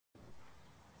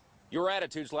Your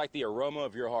attitude's like the aroma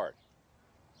of your heart.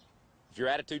 If your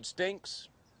attitude stinks,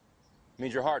 it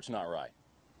means your heart's not right.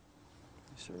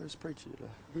 You sure is preachy today.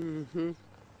 Mm-hmm.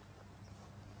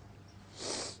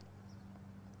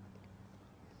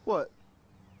 What?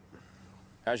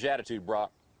 How's your attitude,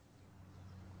 Brock?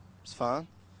 It's fine.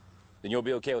 Then you'll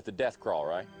be okay with the death crawl,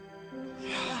 right?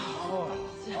 All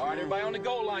right, everybody on the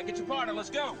goal line. Get your partner. Let's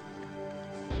go.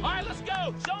 All right, let's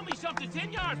go. Show me something.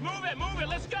 10 yards. Move it, move it.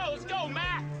 Let's go,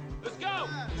 Matt. Let's go,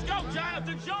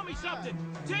 Jonathan. Show me something.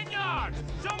 10 yards.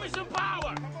 Show me some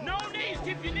power. No knees.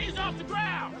 Keep your knees off the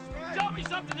ground. Show me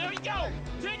something. There you go.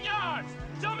 10 yards.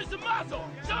 Show me some muscle.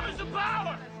 Show me some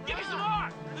power. Give me some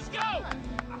heart. Let's go.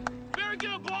 Very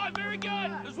good, boy. Very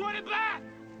good. Let's run it back.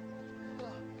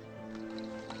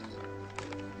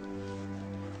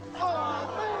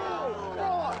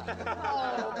 Oh, man,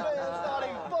 that's not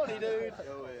even funny, dude.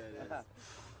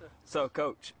 So,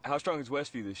 Coach, how strong is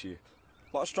Westview this year?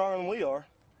 A lot stronger than we are.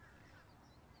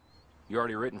 You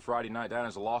already written Friday night down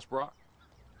as a loss, Brock?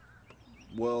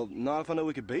 Well, not if I know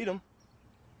we could beat them.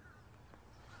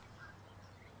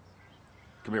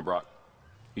 Come here, Brock.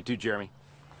 You too, Jeremy.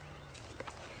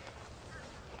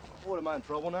 What, am I in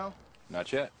trouble now?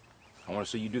 Not yet. I want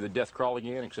to see you do the death crawl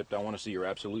again, except I want to see your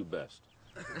absolute best.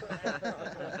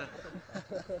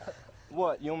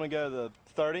 What, you want me to go to the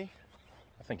 30?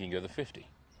 I think you can go the 50.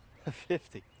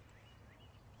 50.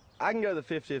 I can go the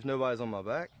 50 if nobody's on my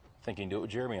back. I think you can do it with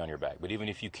Jeremy on your back. But even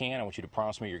if you can, I want you to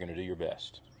promise me you're going to do your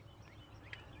best.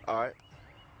 All right.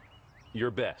 Your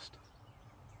best.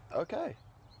 Okay.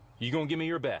 You going to give me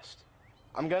your best?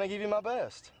 I'm going to give you my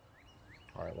best.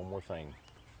 All right, one more thing.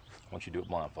 I want you to do it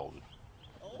blindfolded.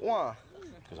 Why?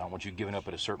 Because I want you giving up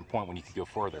at a certain point when you could go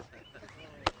further.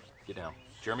 Get down.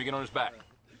 Jeremy, get on his back.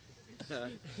 Now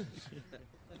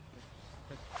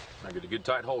get a good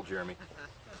tight hold, Jeremy.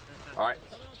 All right,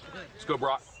 let's go,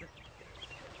 Brock.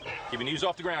 Keep your knees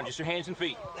off the ground, just your hands and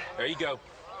feet. There you go.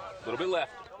 A little bit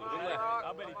left, a little bit left.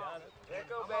 I bet he does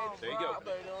it. There you go.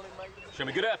 Show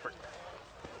me good effort.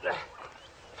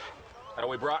 That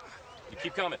way, Brock. You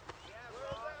keep coming.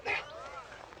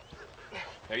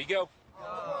 There you go.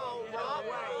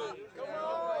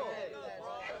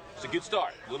 It's a good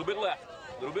start. A little bit left,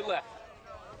 a little bit left.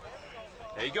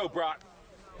 There you go, Brock.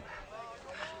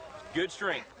 Good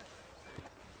strength.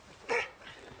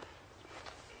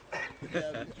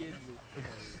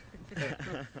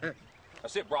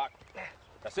 That's it, Brock.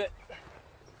 That's it.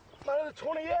 Not at the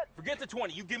 20 yet? Forget the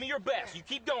 20. You give me your best. You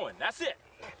keep going. That's it.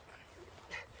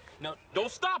 No,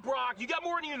 don't stop, Brock. You got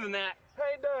more in you than that.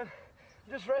 I ain't done.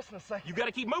 Just resting a second. You got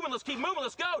to keep moving. Let's keep moving.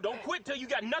 Let's go. Don't quit till you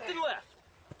got nothing left.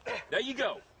 There you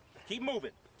go. Keep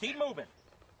moving. Keep moving.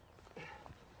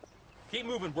 Keep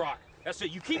moving, Brock. That's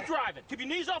it. You keep driving. Keep your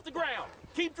knees off the ground.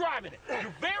 Keep driving it.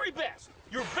 Your very best.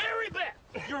 Your very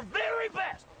best. Your very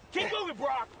best. Keep moving,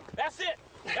 Brock. That's it.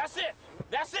 That's it.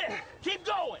 That's it. Keep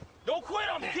going. Don't quit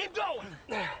on me. Keep going.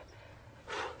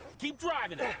 Keep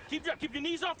driving it. Keep your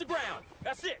knees off the ground.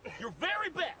 That's it. Your very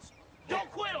best.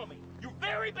 Don't quit on me. Your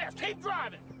very best. Keep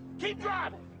driving. Keep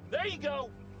driving. There you go.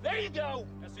 There you go.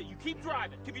 That's it. You keep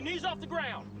driving. Keep your knees off the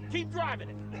ground. Keep driving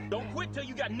it. Don't quit till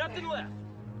you got nothing left.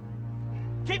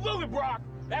 Keep moving, Brock.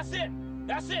 That's it.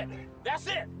 That's it. That's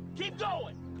it. Keep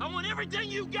going. I want everything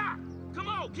you got. Come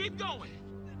on, keep going.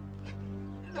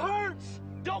 It hurts.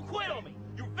 Don't quit on me.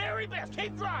 Your very best.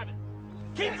 Keep driving.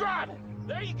 Keep driving.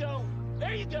 There you go.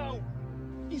 There you go.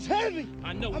 He's heavy.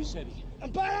 I know he's heavy. I'm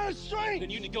about out of strength.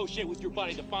 Then you negotiate with your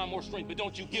body to find more strength, but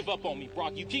don't you give up on me,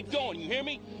 Brock. You keep going, you hear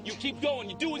me? You keep going,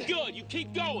 you're doing good. You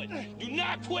keep going. Do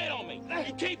not quit on me.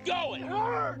 You keep going. It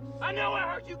hurts. I know it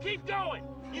hurts. You keep going.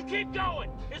 You keep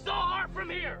going. It's all hard from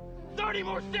here. 30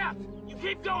 more steps. You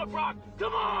keep going, Brock.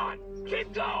 Come on.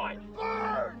 Keep going.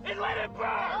 Burn. And let it burn.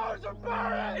 Ours are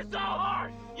burning. It's all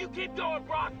hard. You keep going,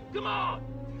 Brock. Come on.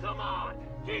 Come on.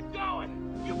 Keep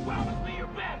going. You promised me your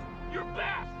best. Your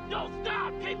best. Don't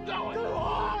stop. Keep going. Too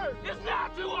hard. It's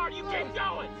not too hard. You keep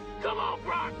going. Come on,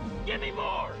 Brock. Give me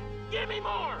more. Give me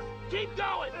more. Keep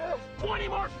going. 20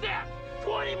 more steps.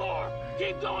 20 more.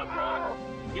 Keep going, Brock.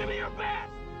 Give me your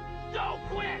best. Don't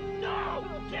quit. No.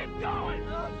 Keep going.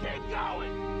 Keep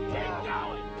going. Keep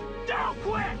going. Don't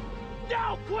quit.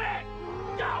 Don't quit.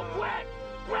 Don't quit.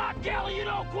 Brock Kelly, you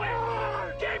don't quit.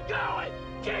 Keep going.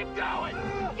 Keep going.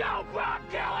 Go, Brock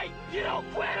Kelly. You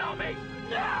don't quit on me.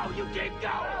 No, you keep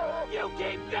going. You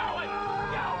keep going.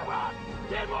 Go, Brock.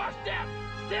 10 more steps.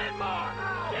 10 more.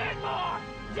 10 more.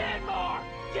 10 more.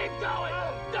 Keep going.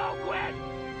 Don't quit.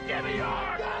 Give me your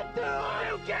heart.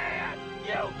 You can.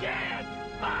 You can.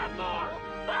 5 more.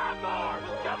 5 more.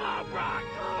 Come on, Brock.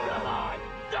 Come on.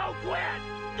 Don't quit.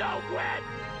 Don't quit.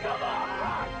 Come on,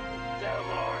 Brock. 2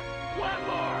 more.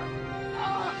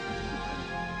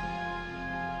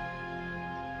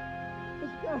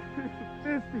 Oh,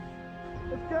 50.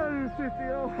 It's gotta be 50. I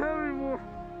don't have any more.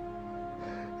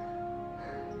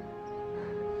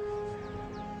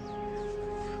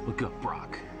 Look up,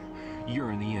 Brock.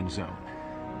 You're in the end zone.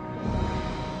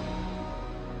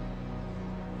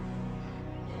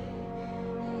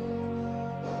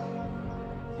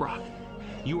 Brock,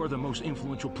 you are the most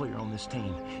influential player on this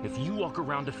team. If you walk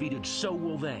around defeated, so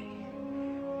will they.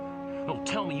 Don't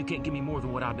tell me you can't give me more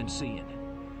than what I've been seeing.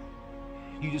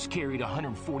 You just carried a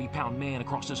 140-pound man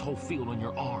across this whole field on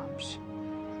your arms.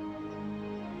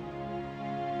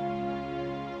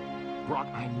 Brock,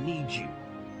 I need you.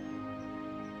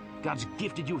 God's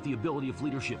gifted you with the ability of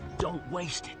leadership. Don't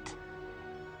waste it.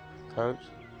 Coach?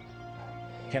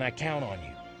 Can I count on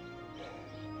you?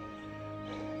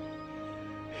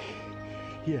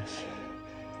 Yes.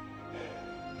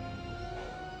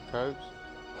 Coach?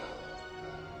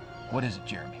 What is it,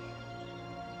 Jeremy?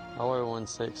 I weigh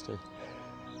 160.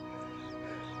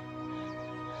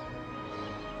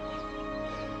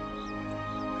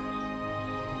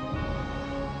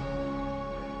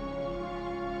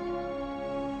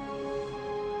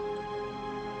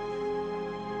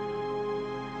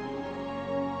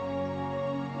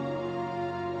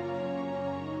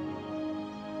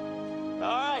 All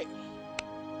right,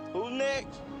 who's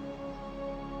next?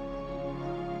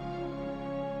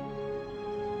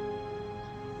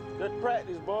 Good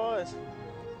practice, boys.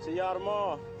 See y'all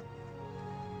tomorrow.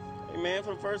 Hey, man,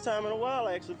 for the first time in a while,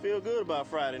 I actually feel good about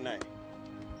Friday night.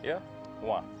 Yeah?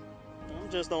 Why?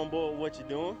 I'm just on board with what you're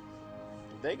doing.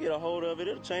 If they get a hold of it,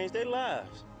 it'll change their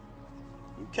lives.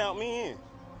 You count me in.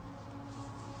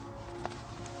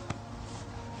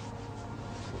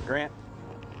 Grant,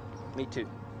 me too.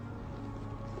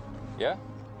 Yeah?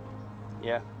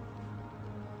 Yeah.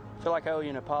 I feel like I owe you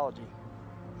an apology.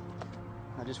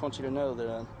 I just want you to know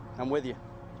that I'm with you.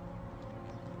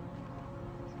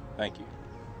 Thank you.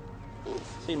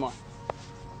 See you tomorrow.